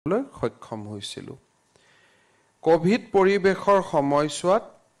সক্ষম হৈছিলোঁ কোভিড পৰিবেশৰ সময়ছোৱাত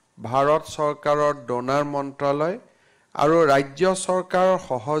ভাৰত চৰকাৰৰ ডোনাৰ মন্ত্ৰালয় আৰু ৰাজ্য চৰকাৰৰ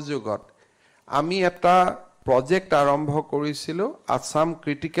সহযোগত আমি এটা প্ৰজেক্ট আৰম্ভ কৰিছিলোঁ Assam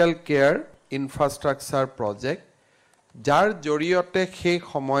critical care infrastructure project যাৰ জৰিয়তে সেই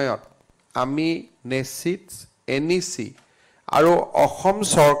সময়ত আমি নেচিটছ এনইচি আৰু অসম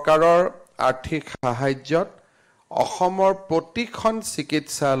চৰকাৰৰ আৰ্থিক সাহায্যত অসমৰ প্ৰতিখন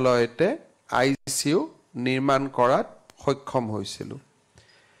চিকিৎসালয়তে আইচিইউ নিৰ্মাণ কৰাত সক্ষম হৈছিলোঁ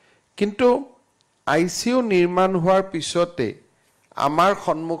কিন্তু আইচিইউ নিৰ্মাণ হোৱাৰ পিছতে আমাৰ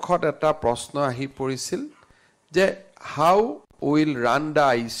সন্মুখত এটা প্ৰশ্ন আহি পৰিছিল যে how will run the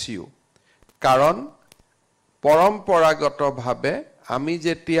ICU কাৰণ পৰম্পৰাগতভাৱে আমি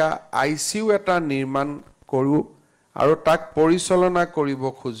যেতিয়া আইচিইউ এটা নিৰ্মাণ কৰোঁ আৰু তাক পৰিচালনা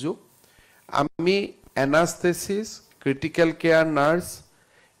কৰিব খোজো আমি এনাস্থেচিছ ক্ৰিটিকেল কেয়াৰ নাৰ্ছ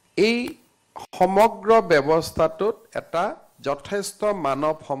এই সমগ্ৰ ব্যৱস্থাটোত এটা যথেষ্ট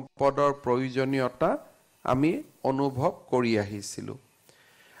মানৱ সম্পদৰ প্ৰয়োজনীয়তা আমি অনুভৱ কৰি আহিছিলোঁ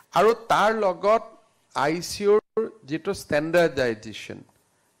আৰু তাৰ লগত আইচিইউৰ যেটো ষ্টেণ্ডাৰ্ডাইজেশ্যন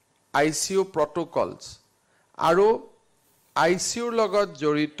আইচিইউ প্ৰটোকলছ আৰু আইচিইউৰ লগত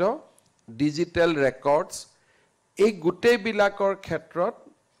জড়িত ডিজিটেল ৰেকৰ্ডছ এই গোটেইবিলাকৰ ক্ষেত্ৰত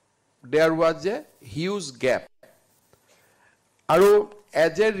there was a huge gap and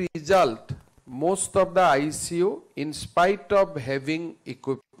as a result most of the ICU in spite of having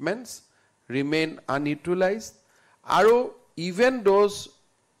equipments remain unutilized and even those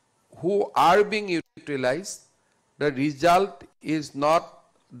who are being utilized the result is not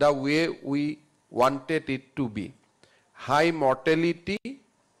the way we wanted it to be high mortality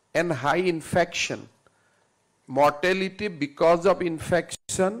and high infection mortality because of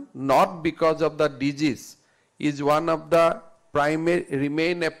infection not because of the disease is one of the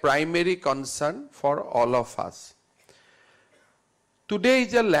remain a primary concern for all of us today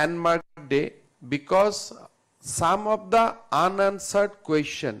is a landmark day because some of the unanswered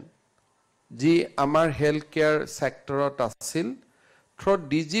question ji amar healthcare sector asil through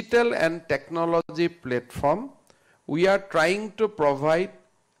digital and technology platform we are trying to provide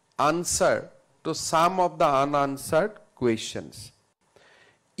answer to some of the unanswered questions.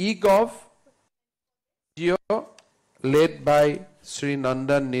 eGov, led by Sri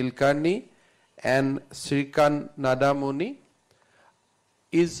Nandan Nilkarni and Srikant Nadamuni,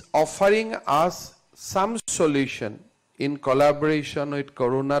 is offering us some solution in collaboration with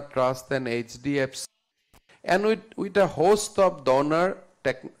Corona Trust and HDFC and with a host of donor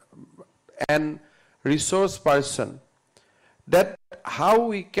and resource person that how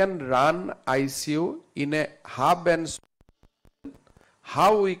we can run ICU in a hub and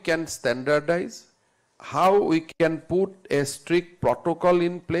how we can standardize, how we can put a strict protocol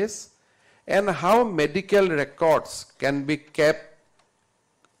in place and how medical records can be kept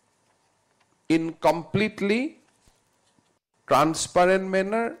in completely transparent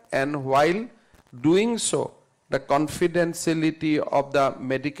manner and while doing so the confidentiality of the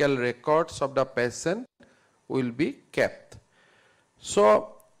medical records of the patient will be kept. So,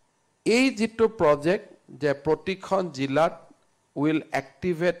 এই যেটো project যে প্ৰতিখন জিলাত will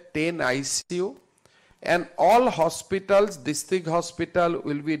activate 10 ICU and all hospitals, district hospital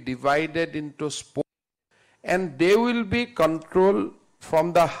will be divided into spots and they will be controlled from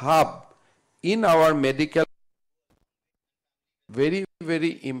the hub in our medical very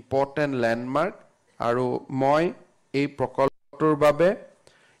very important landmark আৰু মই এই প্ৰকল্পটোৰ বাবে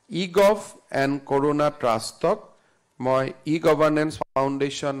eGov and Corona Trustক মই e-governance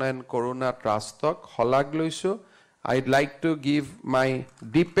foundation and Corona Trustক হলাগ লৈছো I'd like to give my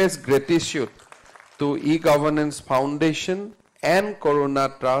deepest gratitude to e-governance foundation and Corona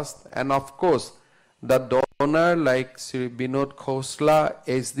Trust and of course the donor like Sri Binod Khosla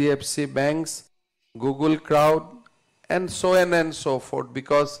HDFC banks Google Crowd and so on and so forth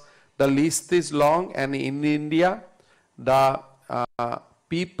because the list is long and in India the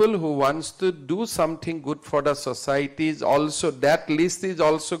people who wants to do something good for the society is also that list is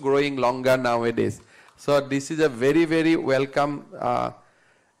also growing longer nowadays so this is a very very welcome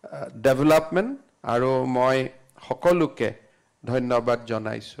development aru moi hokoluke dhanyabad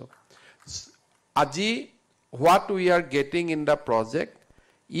janaisu aji what we are getting in the project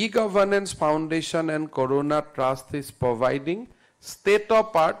e-governance foundation and Corona Trust is providing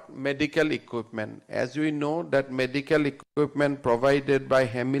state-of-art medical equipment. As we know that medical equipment provided by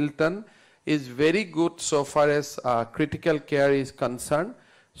Hamilton is very good so far as critical care is concerned.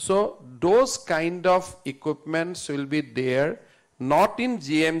 So those kind of equipments will be there not in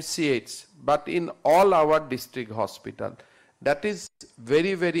GMCH but in all our district hospital. That is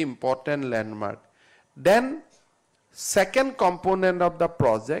very, very important landmark. Then second component of the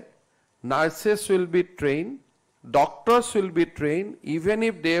project, nurses will be trained, doctors will be trained, even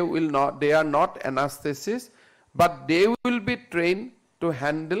if they are not anesthetists, but they will be trained to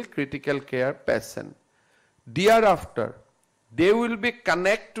handle critical care patient. Thereafter, they will be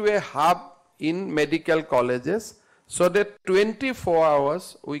connected to a hub in medical colleges so that 24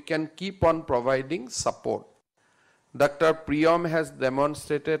 hours we can keep on providing support. Dr. Priyam has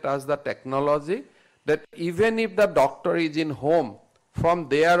demonstrated us the technology that even if the doctor is in home, from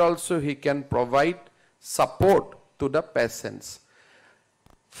there also he can provide support to the patients.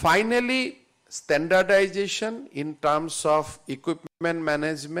 Finally, standardization in terms of equipment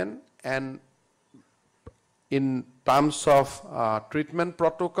management and in terms of treatment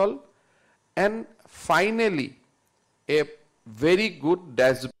protocol, and finally a very good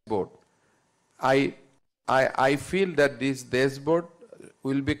dashboard. I feel that this dashboard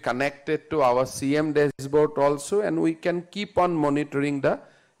will be connected to our CM dashboard also, and we can keep on monitoring the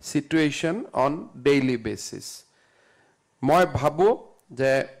situation on daily basis. Moi bhabo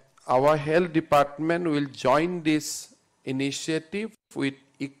that our health department will join this initiative with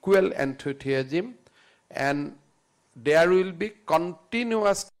equal enthusiasm, and there will be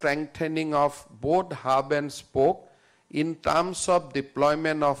continuous strengthening of both hub and spoke in terms of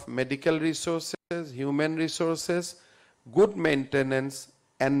deployment of medical resources, human resources, good maintenance,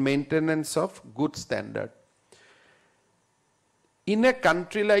 and maintenance of good standard. In a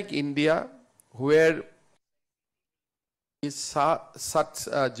country like India, where such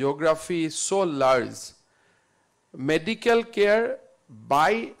geography is so large, medical care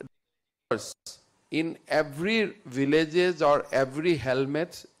by in every villages or every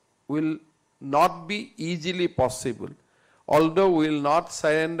helmet will not be easily possible. Although we will not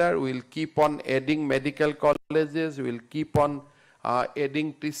surrender, we will keep on adding medical colleges, we will keep on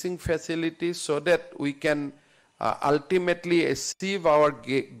adding teaching facilities so that we can ultimately achieve our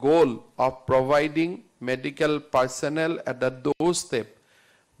goal of providing medical personnel at the doorstep.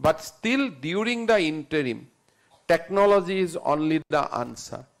 But still, during the interim, technology is only the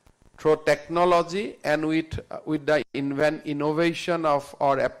answer. Through technology and with the innovation of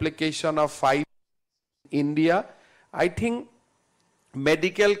or application of 5G in India, I think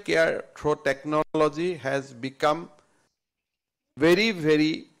medical care through technology has become very,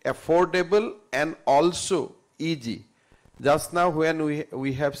 very affordable and also easy. Just now when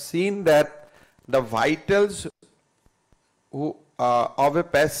we have seen that the vitals who, of a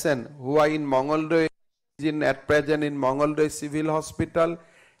patient who are in Mongoldoy, at present in Mongoldoy Civil Hospital,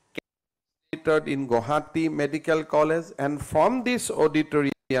 in Guwahati Medical College, and from this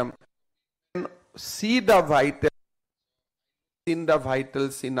auditorium, you can see the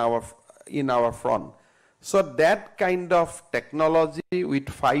vitals in our front. So that kind of technology with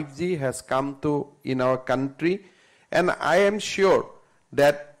 5G has come to in our country, and I am sure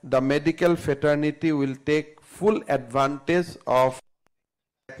that the medical fraternity will take full advantage of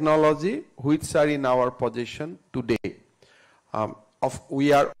technology which are in our possession today.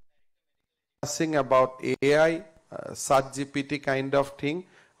 We are discussing about AI, search GPT kind of thing.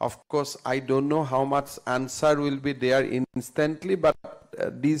 Of course, I don't know how much answer will be there instantly, but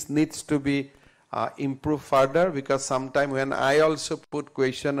this needs to be improved further, because sometimes when I also put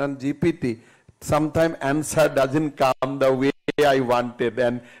question on GPT, sometimes answer doesn't come the way I wanted,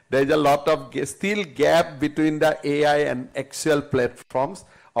 and there's a lot of still gap between the AI and actual platforms.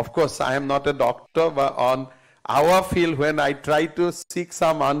 Of course, I am not a doctor, but on our field, when I try to seek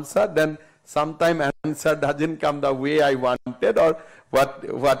some answer, then sometimes answer doesn't come the way I wanted or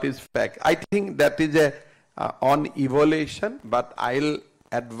what is fact. I think that is a on evaluation, but I'll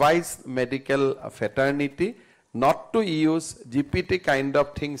advise medical fraternity not to use GPT kind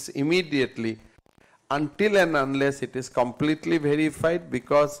of things immediately until and unless it is completely verified,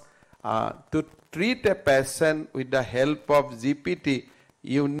 because to treat a patient with the help of GPT,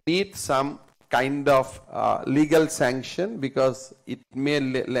 you need some kind of legal sanction, because it may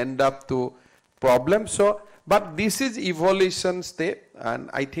land up to problems. So, but this is evolution stage, and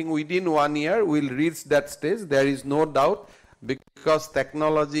I think within 1 year we'll reach that stage. There is no doubt, because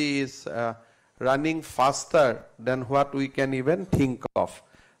technology is running faster than what we can even think of.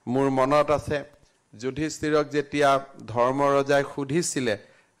 Mur monot ase Yudhishthirok jetia Dharmarajai সুধিছিলে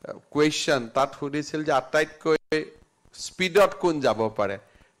question tat সুধিছিল je আটাইতকৈ speedত কোন যাব পাৰে,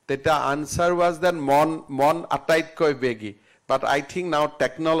 তেটা answer was that mon আটাইতকৈ বেগী. But I think now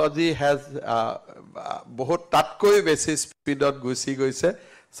technology has বহুত তাতকৈ বেছি speedত গুছি গৈছে.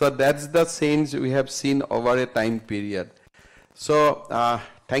 So that's the change we have seen over a time period. So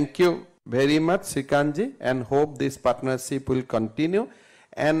thank you very much, Srikanji, and hope this partnership will continue.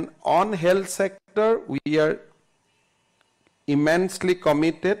 And on health sector, we are immensely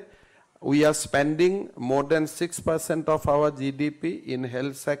committed. We are spending more than 6% of our GDP in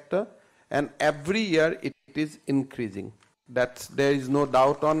health sector, and every year it is increasing. There is no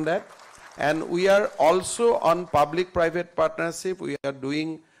doubt on that. And we are also on public-private partnership. We are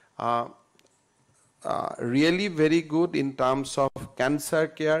doing really very good in terms of cancer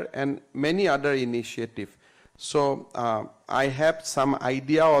care and many other initiatives. So I have some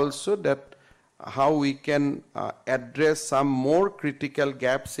idea also that how we can address some more critical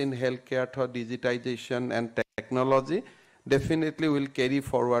gaps in healthcare through digitization and technology. Definitely will carry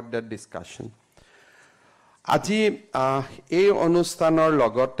forward that discussion. আজি এই অনুষ্ঠানৰ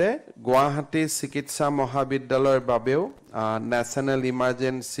লগতে গুৱাহাটী চিকিৎসা মহাবিদ্যালয়ৰ বাবেও national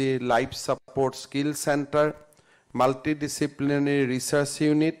emergency life support skill centre মাল্টিডিসিপ্লিনাৰী research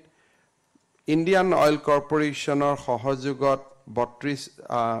unit Indian oil কৰ্পোৰেশ্যনৰ সহযোগত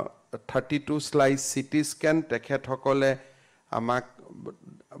 32 slice CT scan তেখেতসকলে আমাক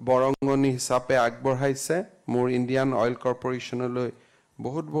বৰঙনি হিচাপে আগবঢ়াইছে মোৰ ইণ্ডিয়ান অইল কৰ্পোৰেশ্যনলৈ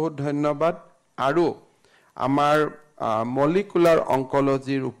বহুত বহুত ধন্যবাদ আৰু আমাৰ মলিকুলাৰ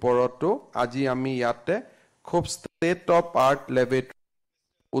অংকোলজিৰ ওপৰতো আজি আমি ইয়াতে খুব ষ্টেট অফ আৰ্ট লেবৰেটৰী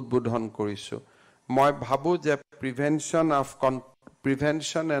উদ্বোধন কৰিছো মই ভাবো যে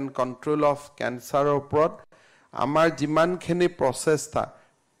প্ৰিভেনশন এণ্ড কন্ট্ৰোল অফ ক্যান্সাৰৰ ওপৰত আমাৰ যিমানখিনি প্ৰচেষ্টা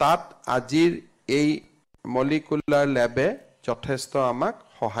তাত আজিৰ এই মলিকুলাৰ ল্যাবে যথেষ্ট আমাক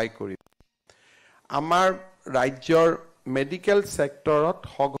সহায় কৰিব আমাৰ ৰাজ্যৰ মেডিকেল সেক্টৰত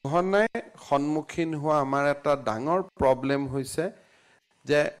সঘনাই সন্মুখীন হোৱা আমাৰ এটা ডাঙৰ প্ৰবলেম হৈছে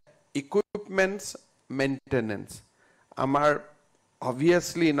যে ইকুইপমেন্টস মেইনটেনেন্স আমাৰ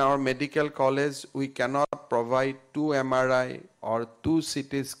obviously in our medical college we cannot provide 2 MRI or 2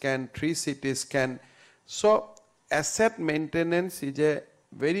 CT scan 3 CT scan so asset maintenance is a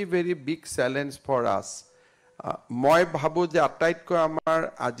very very big challenge for us মই ভাবো যে আটাইতকৈ আমাৰ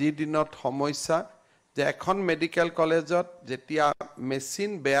আজি দিনত সমস্যা যে এখন মেডিকেল কলেজত যেতিয়া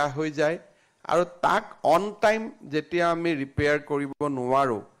মেচিন বেয়া হৈ যায় আৰু তাক অন টাইম যেতিয়া আমি ৰিপেয়াৰ কৰিব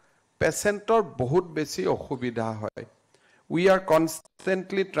নোৱাৰো পেশেন্টৰ বহুত বেছি অসুবিধা হয় we are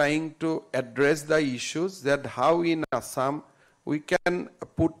constantly trying to address the issues that how in Assam we can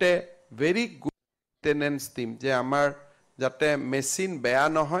put a very good maintenance team je amar jate machine beya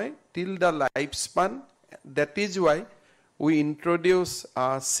nohoy till the lifespan that is why we introduce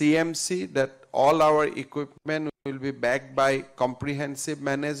CMC that all our equipment will be backed by comprehensive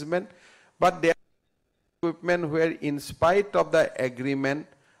management but there are equipment where in spite of the agreement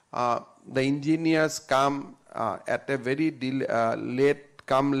the engineers come at a very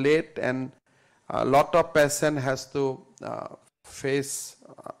late and a lot of patient has to face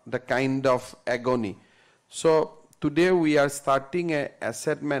the kind of agony. So today we are starting a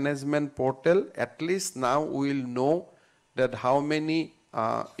asset management portal. At least now we will know that how many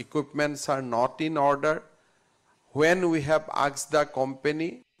equipments are not in order, when we have asked the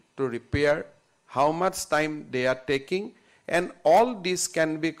company to repair, how much time they are taking, and all this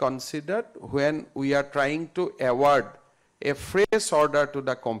can be considered when we are trying to award a fresh order to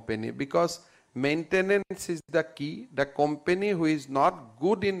the company because maintenance is the key. The company who is not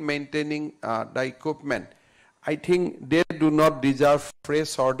good in maintaining the equipment, I think they do not deserve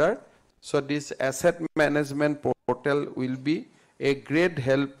fresh order. So this asset management portal will be a great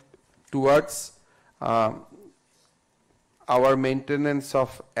help towards our maintenance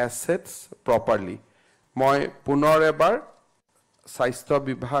of assets properly. মই পুনৰ এবাৰ স্বাস্থ্য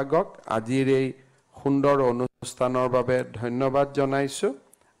বিভাগক আজিৰ এই সুন্দৰ অনুষ্ঠানৰ বাবে ধন্যবাদ জনাইছো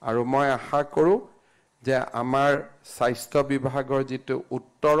আৰু মই আশা কৰো যে আমাৰ স্বাস্থ্য বিভাগৰ যেটো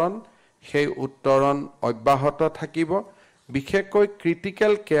উত্তৰণ সেই উত্তৰণ অব্যাহত থাকিব বিশেষকৈ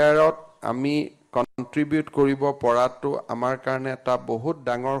ক্ৰিটিক্যাল কেয়াৰত আমি কন্ট্ৰিবিউট কৰিব পৰাটো আমাৰ কাৰণে এটা বহুত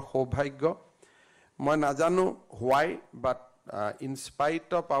ডাঙৰ সৌভাগ্য মই নাজানো why but in spite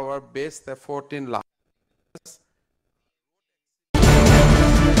of our best effort in last